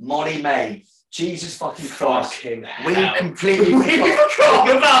people. Molly May. Jesus fucking Christ. Fucking hell. We completely forgot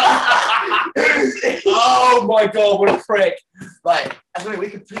about that. Oh my God, what a prick. Right, I mean, we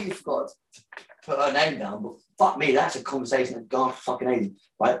completely forgot to put her name down, but fuck me, that's a conversation that gone fucking ages,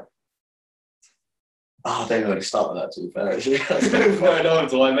 right? Oh, I don't know where to start with that, to be fair, actually. No,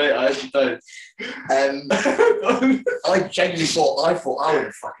 do I, mate? I actually don't. I genuinely thought I was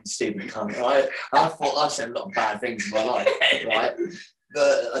a fucking stupid cunt, right? I thought I said a lot of bad things in my life, right?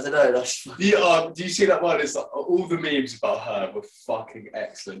 But I don't know, that's... Yeah, do you see that one? It's like, all the memes about her were fucking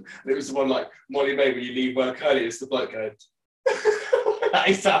excellent. And it was the one like, Molly May, when you leave work early, it's the bloke going,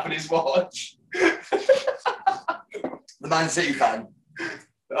 he's tapping his watch. The Man City fan.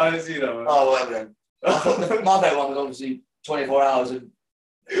 I didn't see that one. Oh, whatever then. I thought my better one was obviously 24 hours of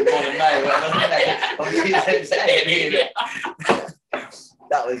Modern May,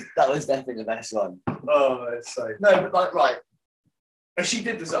 that was definitely the best one. Oh, that's so... No, but like, right. And she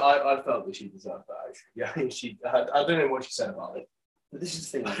did deserve... I felt that she deserved that, actually. Yeah, I don't know what she said about it. But this is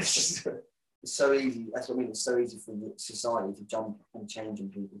the thing. Like, it's so easy. That's what I mean. It's so easy for society to jump and change on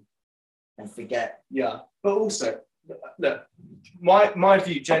people and forget. Yeah. But also, look, my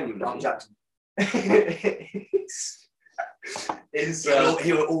view genuinely... Mark Jackson. is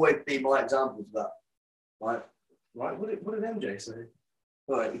he will always be my example for that. Right? Right? What did MJ say?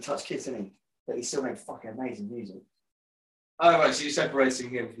 Well, he touched kids, didn't he? But he still made fucking amazing music. Oh, right, so you're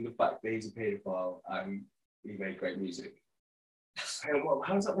separating him from the fact that he's a paedophile and he made great music. How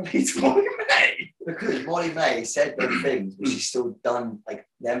does that relate to Molly May? Because Molly May said them things, but she's still done like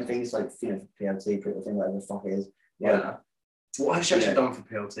them things, like, you know, PLT, thing, whatever the fuck it is. Yeah. What has she actually done for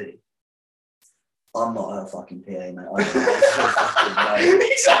PLT? I'm not her fucking PA, mate. I don't know.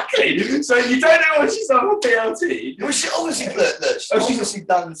 Exactly. So you don't know what she's done for PLT. Well, she obviously she's obviously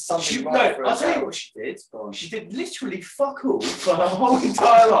done something right for herself. I'll tell you what she did. She did literally fuck all for her whole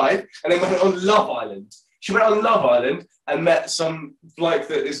entire life, and then went on Love Island. She went on Love Island and met some bloke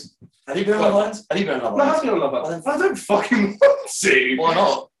that is. Have you been on Love Island? Have you been on Love Island? No, I've been on Love Island. I don't fucking want to. Why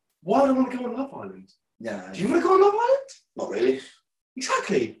not? Why do I want to go on Love Island? Yeah. Do you want to go on Love Island? Not really.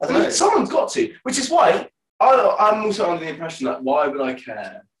 Exactly. I mean, someone's got to, which is why I'm also under the impression that why would I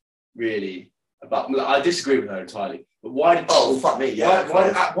care really about? I disagree with her entirely. But why did? Fuck me. Yeah.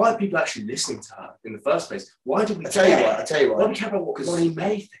 Why are people actually listening to her in the first place? Why do we? I tell you what. Why do we care about what Molly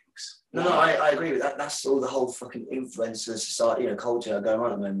May thinks? No, I agree with that. That's all the whole fucking influencer society, culture going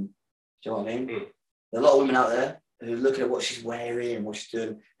on at the moment. Do you know what I mean? There's a lot of women out there who look at what she's wearing and what she's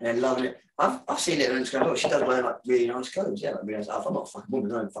doing and they're loving it. I've seen it on Instagram. Oh, she does wear like really nice clothes. Yeah, like really nice. I'm not a fucking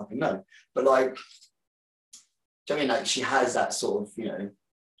woman. I don't fucking know. But like, do you know what I mean? Like she has that sort of,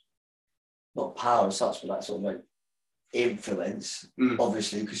 not power as such, but that sort of like influence.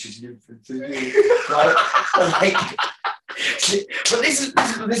 Obviously, because she's an influencer. Right? But this is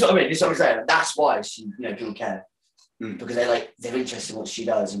what I mean. This is what I'm saying. That's why people care. Because they're interested in what she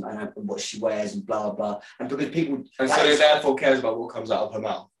does and what she wears and blah blah. And because people so they therefore cares about what comes out of her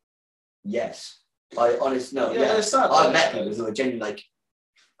mouth. Yes, I've met people who are genuinely like,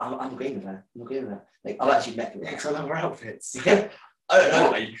 I'm agreeing with her. Like I've actually met people. Because I love her outfits. Yeah, I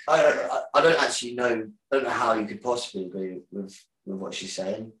don't know. I don't actually know. I don't know how you could possibly agree with what she's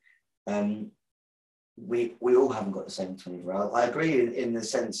saying. We all haven't got the same 24 hours. I agree in the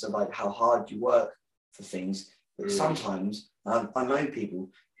sense of like how hard you work for things. But sometimes I know people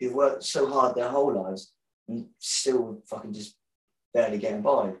who've worked so hard their whole lives and still fucking just barely getting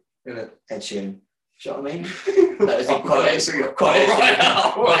by. Ed Sheeran. Do you know what I mean? No, it's not quite right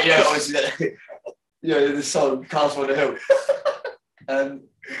now. Right, yeah, obviously. The song Castle on the Hill.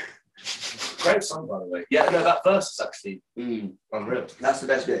 Great song, by the way. Yeah, no, that verse is actually unreal. That's the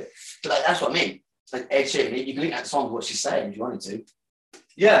best bit. But that's what I mean. Like Ed Sheeran, you can link that song to what she's saying if you wanted to.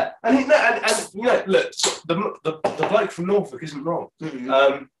 Yeah, and look, the bloke from Norfolk isn't wrong.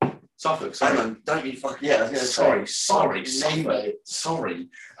 Suffolk, sorry. Don't you fucking... Yeah, sorry. Sorry.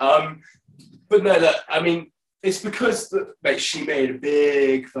 But no, look, I mean, it's because she made a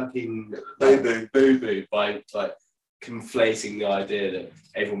big fucking boo-boo by, like, conflating the idea that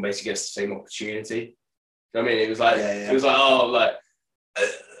everyone basically gets the same opportunity. You know what I mean? It was like, it was like, oh, like...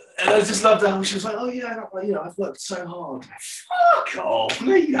 and I just loved how she was like, oh yeah, I've worked so hard. Fuck off,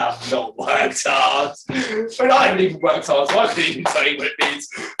 no, you have not worked hard. But I haven't even worked hard, so I couldn't even tell you what it means.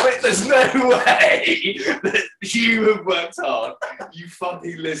 But there's no way that you have worked hard. You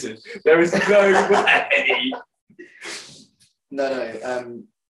fucking listen. There is no way. No,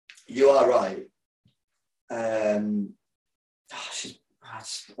 you are right. I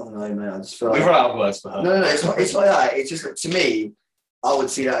don't know, man. I just feel like... We've run out of words for her. No, it's like that. It's just, to me, I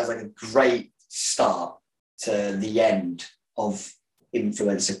would see that as like a great start to the end of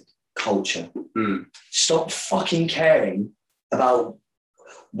influencer culture. Stop fucking caring about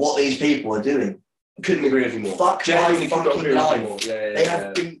what these people are doing. Couldn't agree with you more. Fuck my fucking life.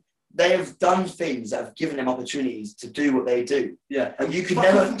 They have done things that have given them opportunities to do what they do. Yeah, and you can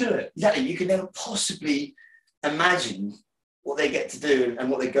never do it. Exactly, you can never possibly imagine what they get to do and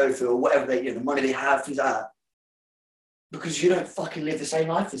what they go through or whatever they, the money they have, things like that, because you don't fucking live the same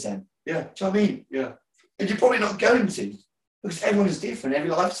life as them. Yeah, do you know what I mean? Yeah, and you're probably not going to, because everyone's different. Every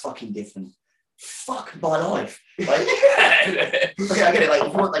life's fucking different. Fuck my life. Like, okay, I get it. Like,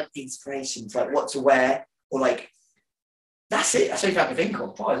 if you want like inspiration to like what to wear or like. That's it. That's the only thing I can think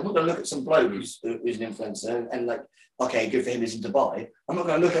of. I'm not going to look at some bloke who's an influencer and like, okay, good for him, he's in Dubai. I'm not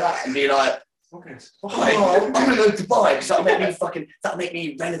going to look at that and be like, okay, I'm going to go to Dubai because that'll make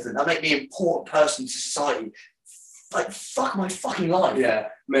me relevant. That'll make me an important person to society. Like, fuck my fucking life. Yeah,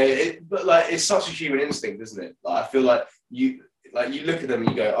 mate. But like, it's such a human instinct, isn't it? Like, I feel like you look at them and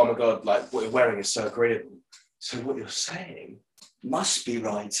you go, oh my god, like what you're wearing is so agreeable. So what you're saying must be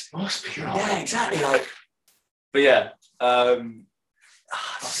right. Must be right. Yeah, exactly. Like, but yeah. Look,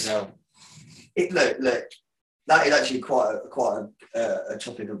 that is actually quite a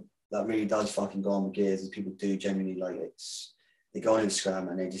topic that really does fucking go on the gears, as people do generally. Like, they go on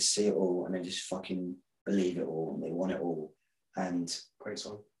Instagram and they just see it all and they just fucking believe it all and they want it all. And great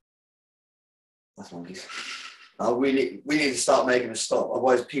song. That's monkeys. We need to start making a stop.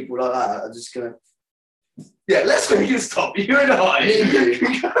 Otherwise, people like that are just gonna. Yeah, let's make a stop. You and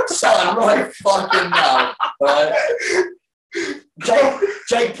I. Son, right fucking now. Right?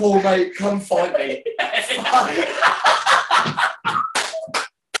 Jake Paul, mate, come fight me.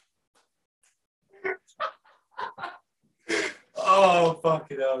 Oh,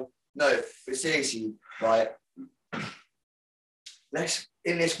 fucking hell. No, but seriously, right?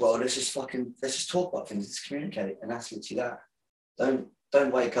 In this world, let's just talk about things, let's communicate, and that's literally that.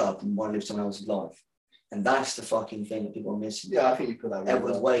 Don't wake up and want to live someone else's life. And that's the fucking thing that people are missing. Yeah, I think you put that right.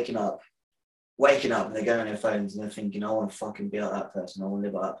 Everyone's waking up and they're going on their phones and they're thinking, I want to fucking be like that person. I want to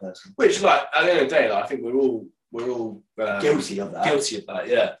live like that person. Which, like, at the end of the day, like, I think we're all guilty of that.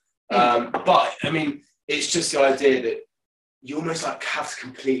 Yeah. But I mean, it's just the idea that you almost like have to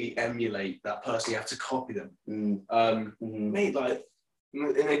completely emulate that person. You have to copy them. Mate, like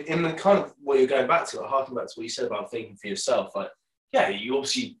in the kind of what you're going back to, like, harking back to what you said about thinking for yourself. Like, yeah, you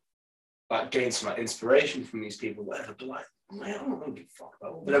obviously like gain some like inspiration from these people, whatever. But like, man, I'm not going to give a fuck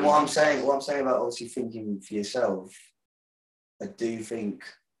about all. But then what I'm saying about obviously thinking for yourself, I do think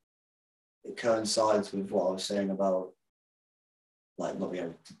it coincides with what I was saying about like not being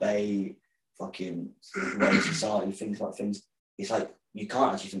able to debate, fucking way society thinks about things. It's like you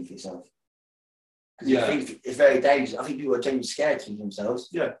can't actually think for yourself. Yeah, it's very dangerous. I think people are genuinely scared to think for themselves.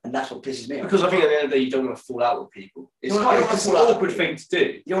 Yeah, and that's what pisses me off. Because I think at the end of the day, you don't want to fall out with people. It's an awkward thing to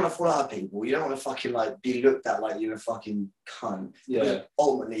do. You don't want to fall out with people. You don't want to fucking like be looked at like you're a fucking cunt. Yeah. Because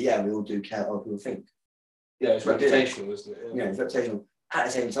ultimately, yeah, we all do care what people think. Yeah, it's reputational, isn't it? Yeah, it's reputational. At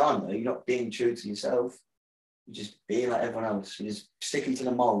the same time, though, you're not being true to yourself. You're just being like everyone else. You're just sticking to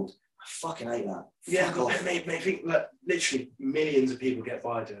the mould. I fucking hate that. Yeah, but I think that literally millions of people get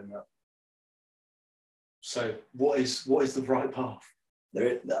by doing that. So what is the right path?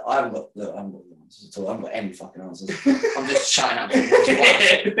 I haven't got the answers at all. I haven't got any fucking answers. I'm just shouting out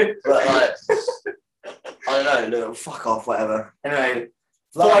people. But like, I don't know. Look, fuck off, whatever. Anyway,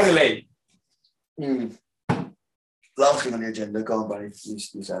 finally, last thing on the agenda. Go on, buddy.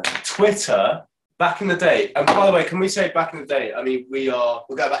 You say Twitter. Back in the day, and by the way, can we say back in the day? I mean, we'll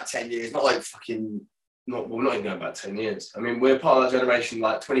go back 10 years, not like fucking. We're not even going back 10 years. I mean, we're part of that generation,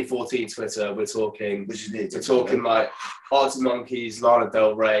 like 2014 Twitter. We're talking, we're talking like Arctic Monkeys, Lana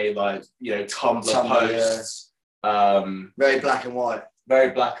Del Rey, like, you know, Tumblr posts. Yeah. Very black and white.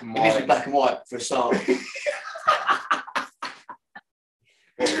 Very black and white. It needs to be black and white for a start.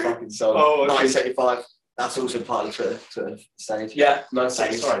 What a fucking song. 1975. That's also part of the Twitter stage. Yeah,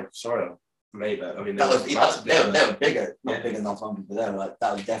 1975. Sorry. Made that. I mean, they were bigger. Not bigger than some people. They were like,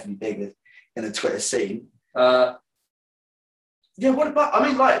 that was definitely bigger in the Twitter scene. Yeah. What about? I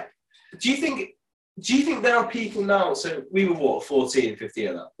mean, like, do you think there are people now? So we were what 14, 15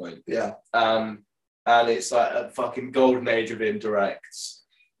 at that point. Yeah. And it's like a fucking golden age of indirects.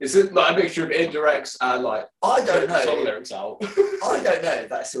 Is it like a mixture of indirects and like I don't know song lyrics out? I don't know if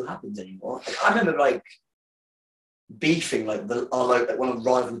that still happens anymore. I remember like beefing like one of the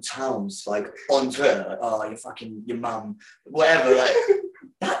rival towns like on Twitter, like, oh, you're fucking your mum, whatever. Like,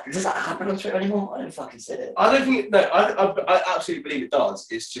 does that happen on Twitter anymore? I don't fucking see it. I don't think I absolutely believe it does.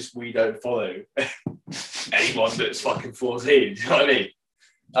 It's just we don't follow anyone that's fucking 14. Do you know what I mean?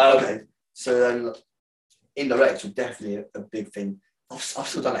 Okay, so then indirects were definitely a big thing. I've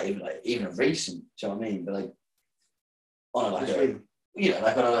still done that even recent. Do you know what I mean? But like on like an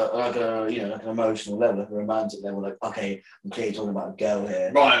emotional level, like a romantic level. Like, okay, I'm clearly talking about a girl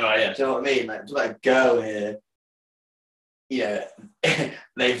here. Right, yeah. Do you know what I mean? Like, talking about a girl here.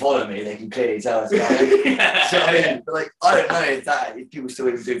 They follow me. They can clearly tell us. Yeah. Do you know what I mean? But like, I don't know if people still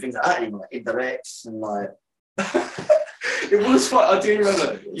even do things like that anymore, like indirects and like. It was fun. I do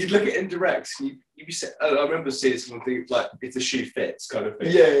remember. You'd look at indirects. And you'd be saying, I remember seeing something like if the shoe fits, kind of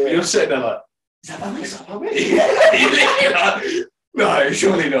thing. Yeah. But you're sitting there like, is that about me? Is that about me? No,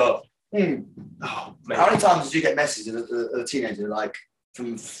 surely not. Oh, how many times did you get messages as a teenager, like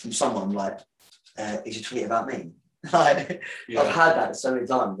from someone like, "Is your tweet about me?" Like, I've had that so many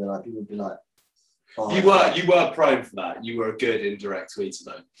times. Where like people would be like, oh, "You were prone for that. You were a good indirect tweeter,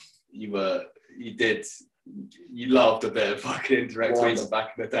 though. You loved a bit of fucking indirect tweets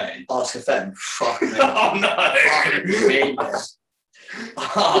back in the day." Ask FM. Fuck me. Oh no.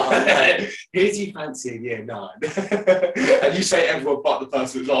 Oh, no. Who do you fancy in year 9? And you say everyone but the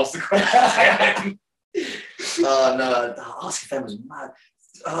person who's asked the question. Oh no, Ask FM was mad.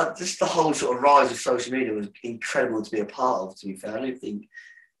 Just the whole sort of rise of social media was incredible to be a part of, to be fair. I don't think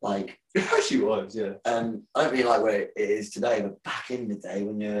like it actually was, yeah. I don't really like where it is today, but back in the day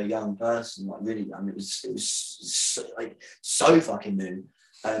when you're a young person, like really young, it was so fucking new.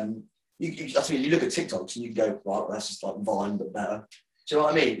 You look at TikToks and you go, right, that's just like Vine but better. Do you know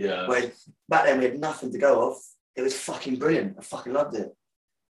what I mean? Yeah. Where back then we had nothing to go off. It was fucking brilliant. I fucking loved it.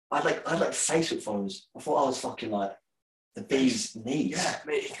 I had like Facebook followers. I thought I was fucking like the bee's knees. Yeah,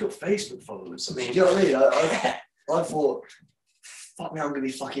 mate, you've got Facebook followers. I mean, do you know what I mean? I thought, fuck me, I'm gonna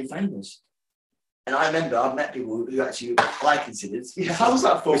be fucking famous. And I remember I met people who actually I considered. Yeah, how was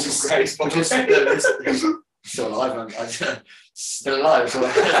that for? Still alive, man. Still alive, so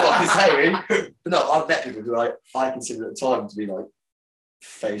that's what I'm saying. But no, I've met people who I considered at the time to be like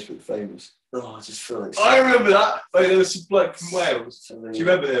Facebook famous. Oh, I just feel like I remember that. Wait, there was some bloke from Wales. Do you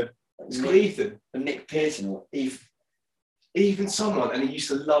remember him? It's called Ethan. And Nick Pearson or Even someone, and he used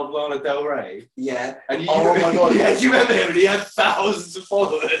to love Lana Del Rey. Yeah. And oh my god. Yeah, do you remember him? And he had thousands of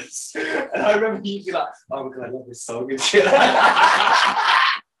followers. And I remember he'd be like, "Oh my god, I love this song and shit."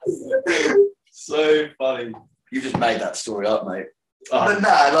 So funny. You just made that story up, mate. Oh. But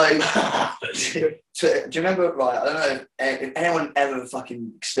nah, like, do you remember? Right, I don't know if anyone ever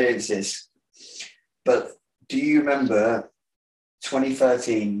fucking experienced this, but do you remember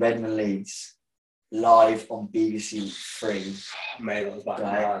 2013 Redden and Leeds live on BBC Three? Oh, mate, that was back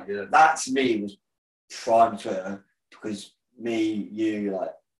around, yeah. That to me was prime Twitter because me, you,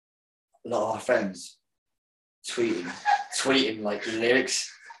 like a lot of our friends tweeting like the lyrics.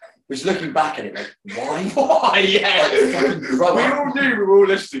 Was looking back at it like, why? Why? Yeah. Like, we all knew we were all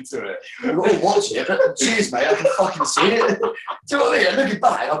listening to it. We were all watching it. Cheers, mate. I can fucking see it. Do you know what I mean? I'm looking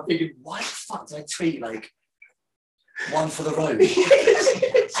back, I'm thinking, why the fuck did I tweet like one for the road?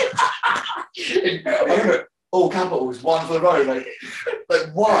 I remember all capitals, one for the road.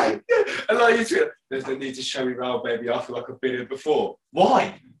 Like why? And like you tweet, there's no need to show me round, baby. I feel like I've been here before.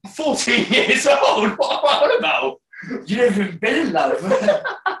 Why? I'm 14 years old. What am I on about? You never even been in love.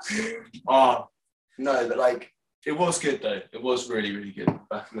 Oh, no, but like it was good though. It was really, really good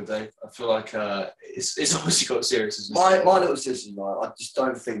back in the day. I feel like it's obviously got serious as my little sisters, like, I just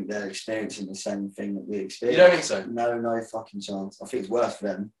don't think they're experiencing the same thing that we experienced. You don't think so? No fucking chance. I think it's worse for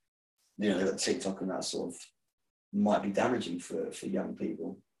them. You know, they've got TikTok and that sort of might be damaging for young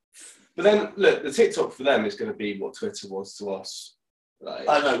people. But then look, the TikTok for them is going to be what Twitter was to us. Like,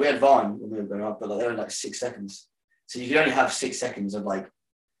 I don't know, we had Vine when we were growing up, but like, they were like 6 seconds. So you can only have 6 seconds of like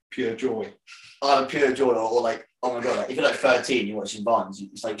pure joy. Pure joy, or like, oh my god, like if you're like 13, you're watching Vines,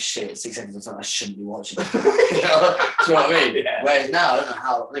 it's like shit, 6 seconds of something I shouldn't be watching. Do you know what I mean? Yeah. Whereas now, I don't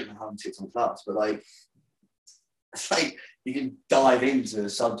know how I'm TikTok class, but like, it's like you can dive into a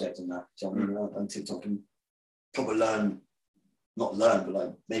subject and that. Do you know what I mean? On TikTok and probably not learn, but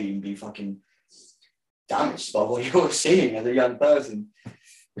like maybe even be fucking damaged by what you're seeing as a young person.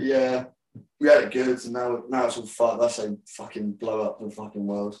 But yeah. We had it good, and now it's all fucked. That's a fucking blow up the fucking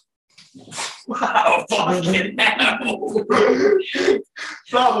world. Wow, fucking hell!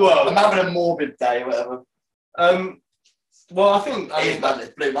 Not the world. I'm having a morbid day, whatever. Well, I think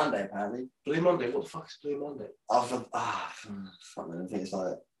it's Blue Monday apparently. Blue Monday. What the fuck is Blue Monday? Fuck man, I think it's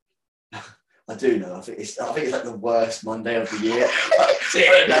like I do know. I think it's like the worst Monday of the year. I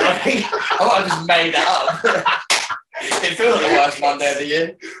might have just made that up. It feels like the worst Monday of the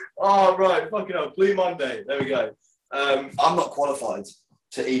year. Oh, right. Fucking hell. Blue Monday. There we go. I'm not qualified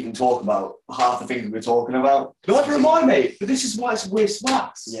to even talk about half the things we're talking about. Neither am I, mate. But this is why it's weird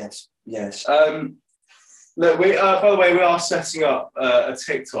swaps. Yes. Look, Look, we by the way, we are setting up a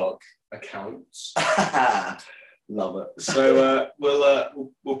TikTok account. Love it. So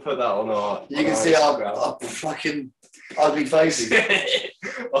we'll put that on our. You can see our fucking ugly faces.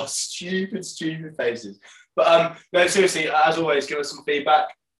 Our stupid faces. But no, seriously, as always, give us some feedback.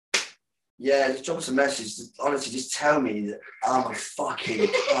 Yeah, just drop us a message. Honestly, just tell me that I'm a fucking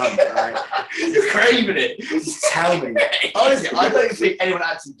cunt, right? You're craving it. Just tell me. Honestly, I don't think anyone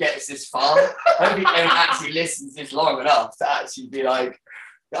actually gets this far. I don't think anyone actually listens this long enough to actually be like,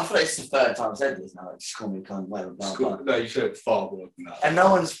 I feel like it's the third time I've said this now. Like, just call me a cunt, whatever, blah, blah. No, you should have far more than that. And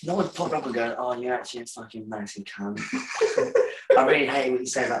no one's popped up and going, oh, you're actually a fucking massive cunt. I really hate what you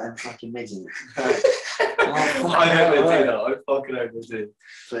say about them fucking midgets. I hope they do that. I fucking hope they do.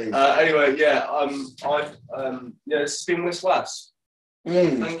 Please. Anyway, yeah, this has been West West.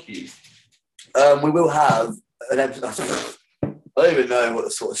 Thank you. We will have an episode. I don't even know what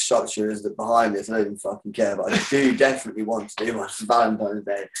the sort of structure is that behind this. I don't even fucking care, but I do definitely want to do one for Valentine's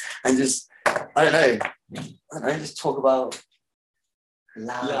Day and just, I don't know, just talk about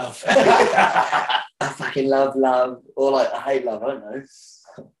love. I fucking love, or like I hate love. I don't know.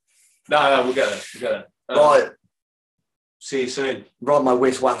 No, we'll get there. Right. See you soon. Ride my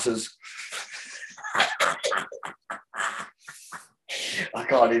whiz wassers. I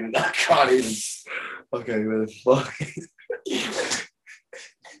can't even. Okay, well, fuck.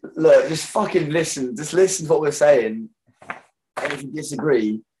 Look, just fucking listen. Just listen to what we're saying. And if you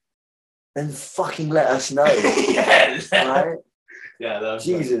disagree, then fucking let us know. Yeah. Right? Yeah,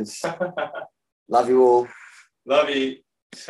 Jesus. Love you all. Love you.